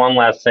jump in one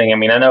last thing. I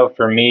mean, I know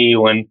for me,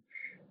 when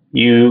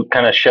you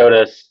kind of showed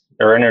us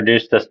or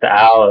introduced us to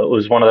Al, it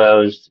was one of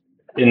those,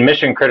 in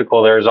mission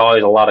critical, there's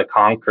always a lot of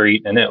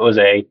concrete, and it was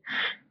the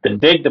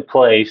dig to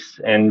place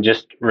and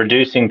just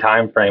reducing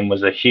time frame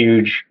was a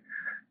huge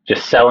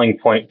just selling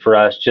point for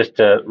us, just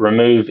to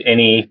remove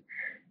any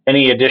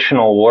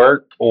additional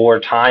work or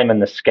time in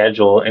the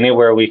schedule.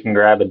 Anywhere we can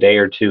grab a day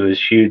or two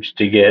is huge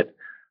to get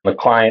the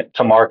client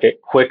to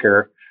market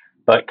quicker.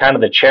 But kind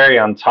of the cherry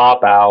on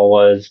top, Al,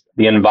 was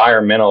the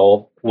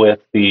environmental with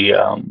the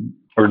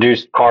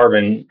reduced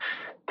carbon.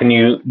 Can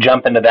you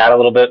jump into that a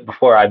little bit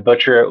before I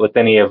butcher it with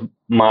any of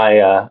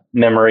my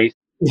memories?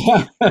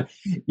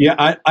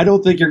 Yeah, I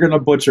don't think you're going to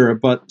butcher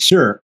it, but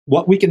sure.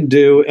 What we can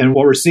do and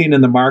what we're seeing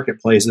in the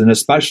marketplace, and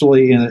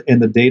especially in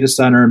the data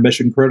center and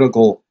mission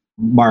critical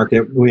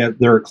market,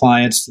 there are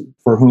clients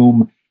for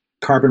whom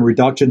carbon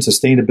reduction,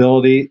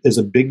 sustainability is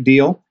a big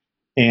deal.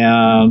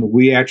 And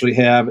we actually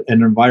have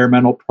an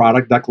environmental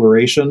product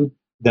declaration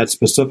that's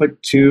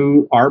specific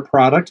to our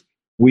product.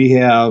 We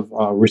have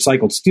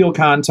recycled steel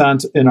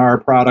content in our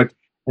product.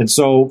 And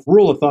so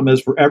rule of thumb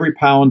is for every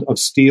pound of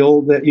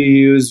steel that you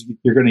use,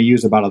 you're going to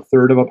use about a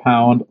third of a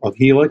pound of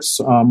Helix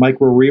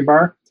micro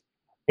rebar.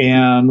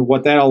 And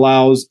what that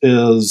allows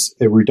is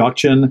a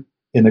reduction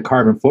in the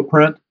carbon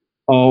footprint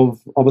of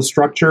a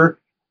structure.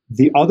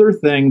 The other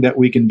thing that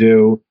we can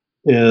do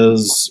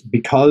is,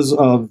 because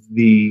of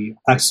the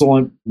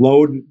excellent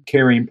load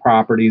carrying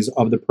properties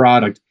of the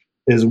product,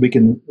 is we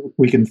can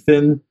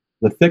thin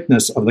the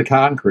thickness of the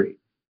concrete.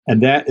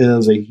 And that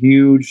is a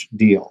huge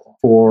deal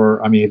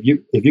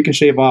if you can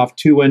shave off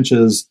 2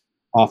 inches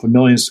off a 1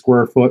 million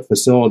square foot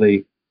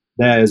facility,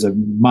 that is a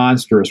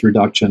monstrous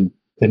reduction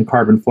in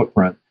carbon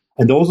footprint.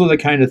 And those are the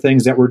kind of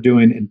things that we're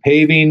doing in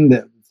paving,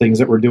 the things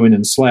that we're doing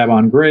in slab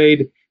on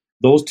grade.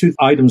 Those two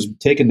items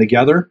taken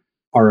together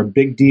are a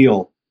big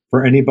deal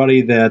for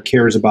anybody that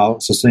cares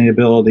about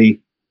sustainability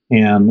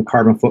and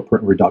carbon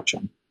footprint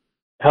reduction.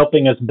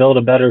 Helping us build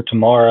a better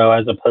tomorrow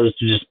as opposed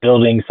to just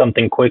building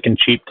something quick and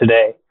cheap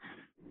today.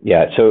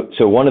 Yeah.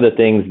 So one of the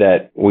things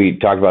that we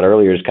talked about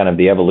earlier is kind of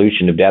the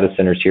evolution of data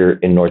centers here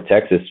in North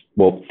Texas.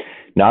 Well,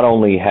 not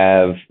only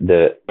have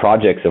the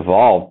projects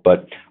evolved,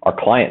 but our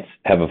clients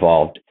have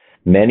evolved.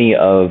 Many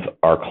of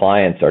our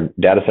clients, our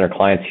data center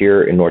clients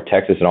here in North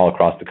Texas and all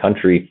across the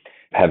country,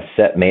 have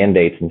set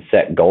mandates and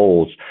set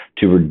goals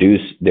to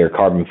reduce their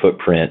carbon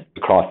footprint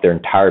across their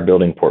entire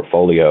building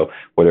portfolio,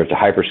 whether it's a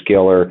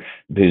hyperscaler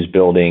who's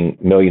building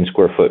 1 million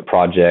square foot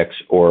projects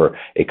or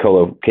a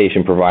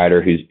co-location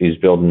provider who's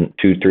building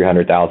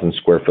 200,000-300,000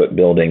 square foot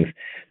buildings.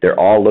 They're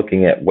all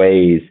looking at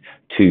ways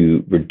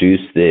to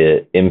reduce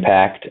the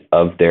impact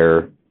of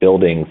their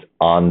buildings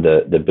on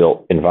the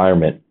built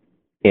environment.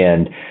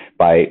 And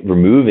by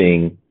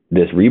removing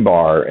this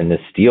rebar and this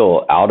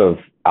steel out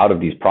of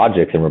these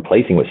projects and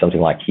replacing with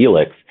something like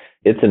Helix,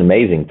 it's an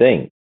amazing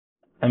thing.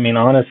 I mean,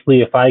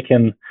 honestly, if I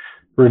can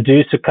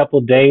reduce a couple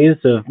of days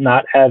of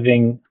not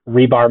having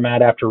rebar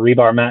mat after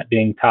rebar mat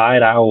being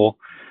tied, I will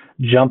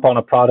jump on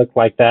a product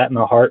like that in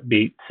a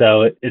heartbeat.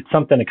 So it's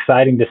something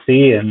exciting to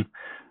see. And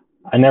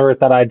I never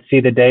thought I'd see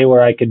the day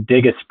where I could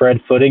dig a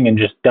spread footing and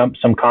just dump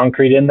some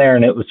concrete in there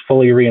and it was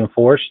fully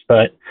reinforced.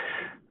 But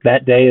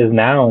that day is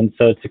now. And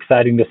so it's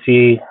exciting to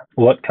see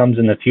what comes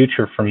in the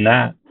future from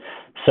that.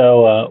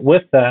 So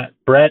with that,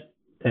 Brett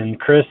and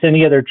Chris,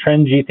 any other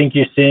trends you think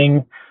you're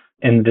seeing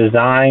in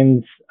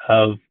designs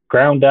of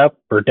ground up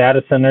or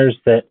data centers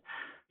that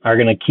are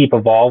going to keep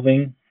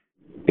evolving?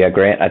 Yeah,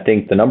 Grant, I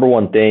think the number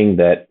one thing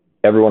that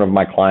every one of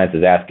my clients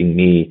is asking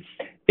me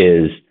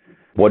is,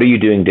 what are you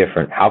doing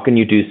different? How can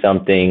you do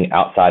something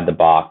outside the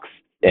box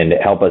and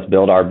help us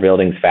build our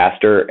buildings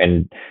faster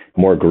and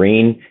more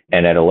green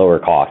and at a lower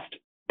cost?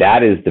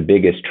 That is the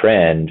biggest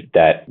trend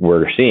that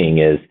we're seeing,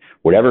 is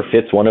whatever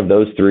fits one of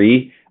those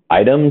three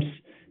items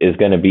is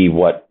going to be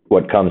what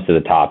comes to the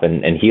top.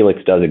 And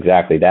Helix does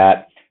exactly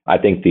that. I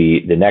think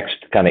the next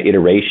kind of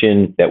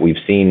iteration that we've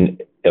seen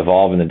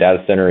evolve in the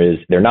data center is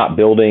they're not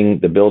building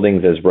the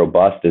buildings as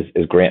robust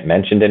as Grant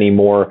mentioned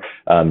anymore,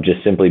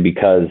 just simply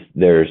because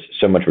there's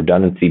so much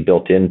redundancy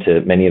built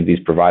into many of these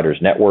providers'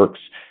 networks.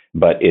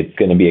 But it's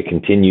going to be a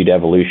continued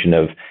evolution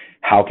of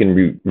how can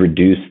we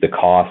reduce the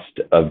cost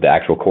of the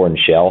actual core and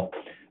shell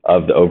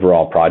of the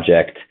overall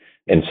project.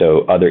 And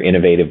so other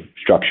innovative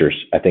structures,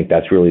 I think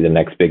that's really the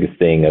next biggest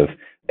thing of,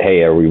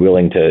 hey, are we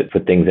willing to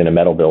put things in a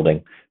metal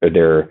building? Are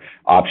there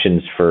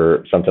options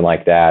for something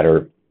like that?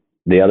 Or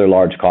the other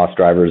large cost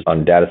drivers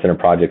on data center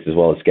projects, as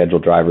well as schedule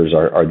drivers,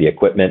 are the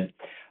equipment.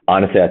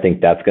 Honestly, I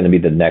think that's going to be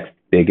the next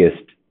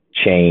biggest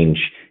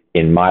change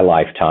in my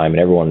lifetime, and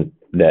everyone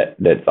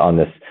that's on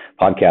this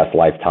podcast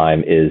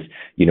lifetime is,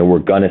 we're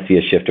going to see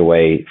a shift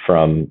away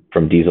from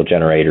diesel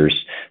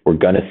generators. We're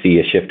going to see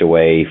a shift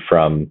away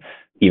from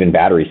even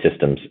battery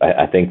systems.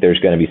 I think there's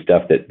going to be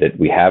stuff that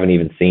we haven't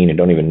even seen and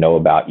don't even know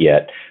about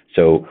yet.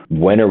 So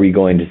when are we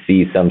going to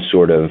see some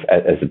sort of,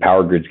 as the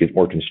power grids get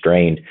more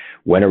constrained,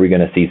 when are we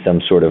going to see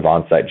some sort of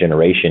on-site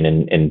generation?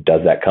 And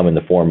does that come in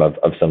the form of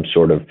some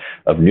sort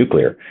of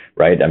nuclear,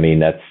 right? I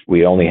mean,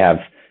 we only have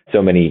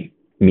so many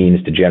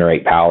means to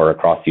generate power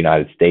across the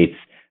United States,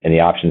 and the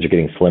options are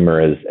getting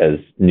slimmer as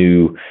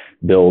new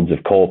builds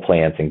of coal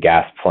plants and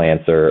gas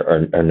plants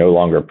are no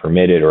longer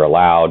permitted or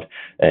allowed.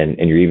 And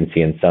you're even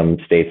seeing some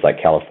states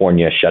like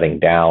California shutting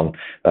down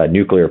a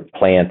nuclear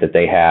plant that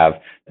they have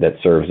that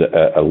serves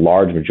a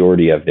large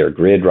majority of their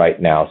grid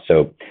right now.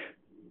 So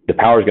the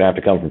power is going to have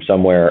to come from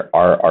somewhere.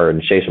 Our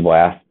insatiable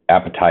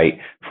appetite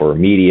for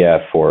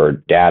media,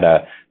 for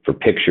data, for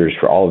pictures,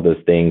 for all of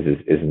those things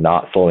is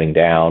not slowing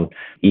down.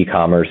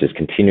 E-commerce is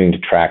continuing to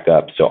track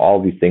up. So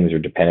all these things are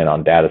dependent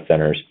on data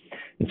centers.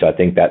 And so I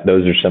think that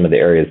those are some of the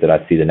areas that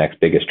I see the next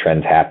biggest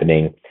trends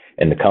happening.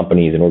 And the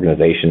companies and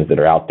organizations that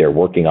are out there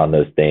working on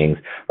those things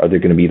are they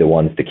going to be the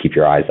ones to keep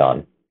your eyes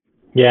on.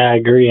 Yeah, I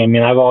agree. I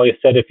mean, I've always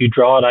said, if you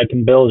draw it, I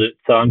can build it.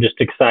 So I'm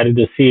just excited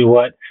to see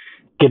what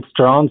gets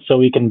drawn so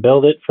we can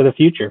build it for the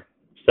future.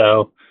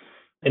 So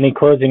any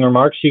closing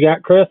remarks you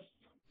got, Chris?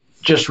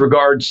 Just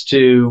regards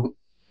to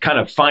kind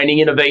of finding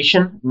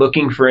innovation,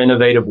 looking for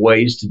innovative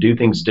ways to do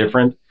things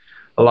different.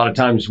 A lot of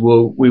times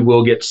we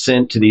will get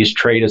sent to these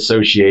trade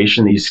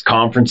association, these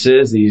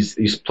conferences,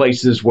 these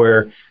places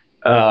where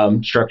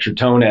Structured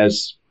Tone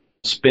has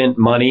spent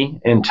money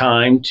and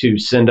time to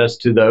send us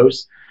to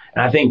those.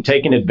 And I think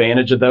taking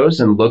advantage of those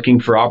and looking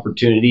for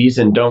opportunities,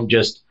 and don't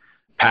just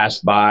pass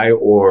by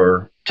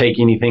or take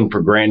anything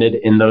for granted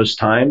in those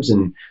times.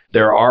 And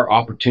there are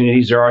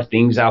opportunities, there are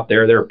things out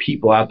there, there are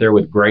people out there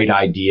with great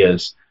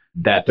ideas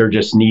that they're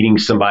just needing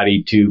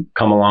somebody to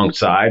come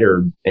alongside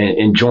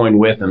and join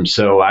with them.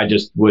 So I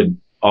just would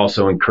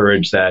also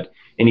encourage that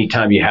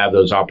anytime you have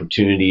those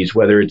opportunities,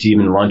 whether it's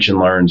even lunch and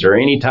learns or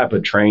any type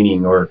of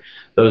training or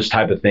those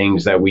type of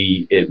things, that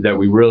we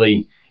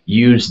really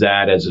use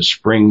that as a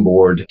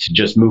springboard to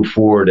just move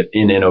forward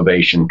in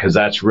innovation, because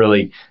that's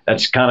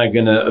kind of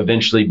going to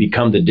eventually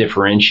become the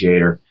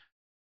differentiator.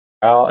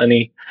 Al,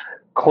 any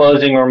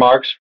closing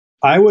remarks?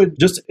 I would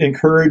just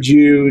encourage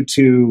you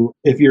to,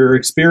 if you're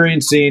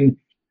experiencing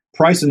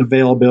price and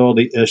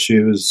availability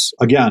issues,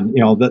 again,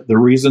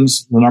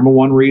 the number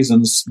one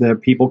reasons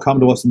that people come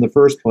to us in the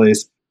first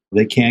place,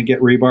 they can't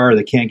get rebar,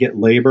 they can't get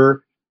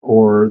labor,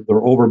 or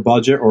they're over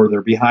budget, or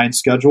they're behind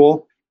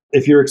schedule.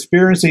 If you're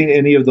experiencing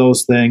any of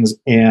those things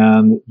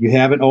and you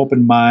have an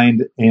open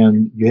mind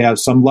and you have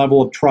some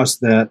level of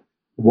trust that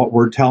what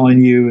we're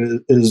telling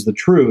you is the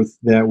truth,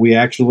 that we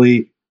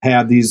actually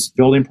have these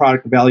building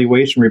product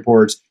evaluation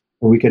reports,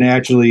 and we can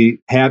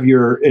actually have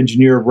your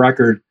engineer of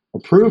record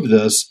approve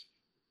this,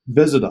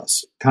 visit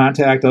us,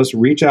 contact us,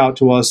 reach out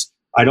to us.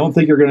 I don't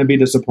think you're going to be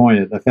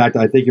disappointed. In fact,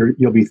 I think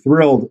you'll be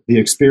thrilled the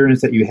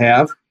experience that you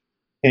have.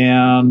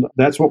 And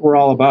that's what we're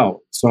all about.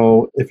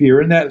 So if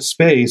you're in that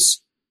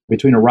space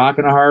between a rock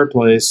and a hard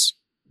place,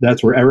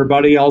 that's where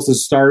everybody else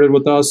has started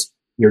with us.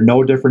 You're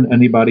no different than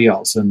anybody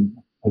else. And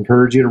I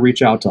encourage you to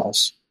reach out to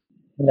us.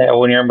 Yeah,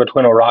 when you're in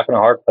between a rock and a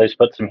hard place,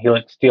 put some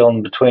Helix steel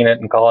in between it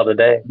and call it a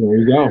day. There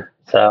you go.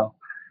 So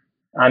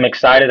I'm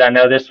excited. I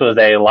know this was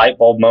a light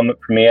bulb moment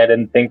for me. I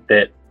didn't think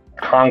that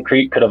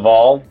concrete could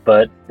evolve,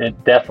 but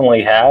it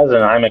definitely has.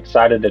 And I'm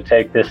excited to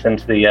take this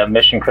into the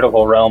mission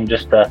critical realm,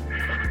 just to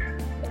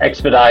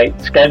expedite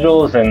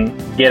schedules and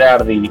get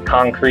out of the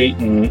concrete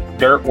and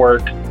dirt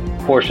work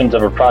portions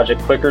of a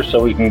project quicker,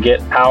 so we can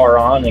get power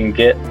on and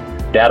get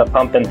data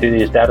pumping through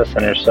these data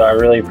centers. So I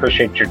really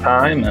appreciate your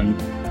time and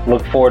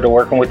look forward to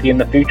working with you in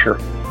the future.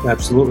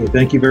 Absolutely.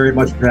 Thank you very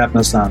much for having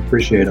us on.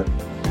 Appreciate it.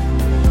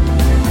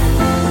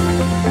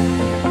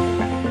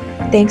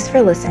 Thanks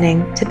for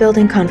listening to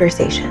Building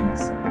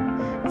Conversations.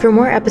 For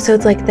more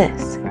episodes like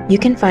this, you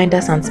can find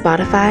us on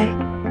Spotify,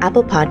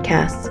 Apple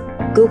Podcasts,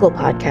 Google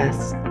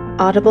Podcasts,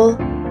 Audible,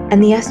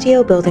 and the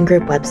STO Building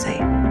Group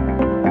website.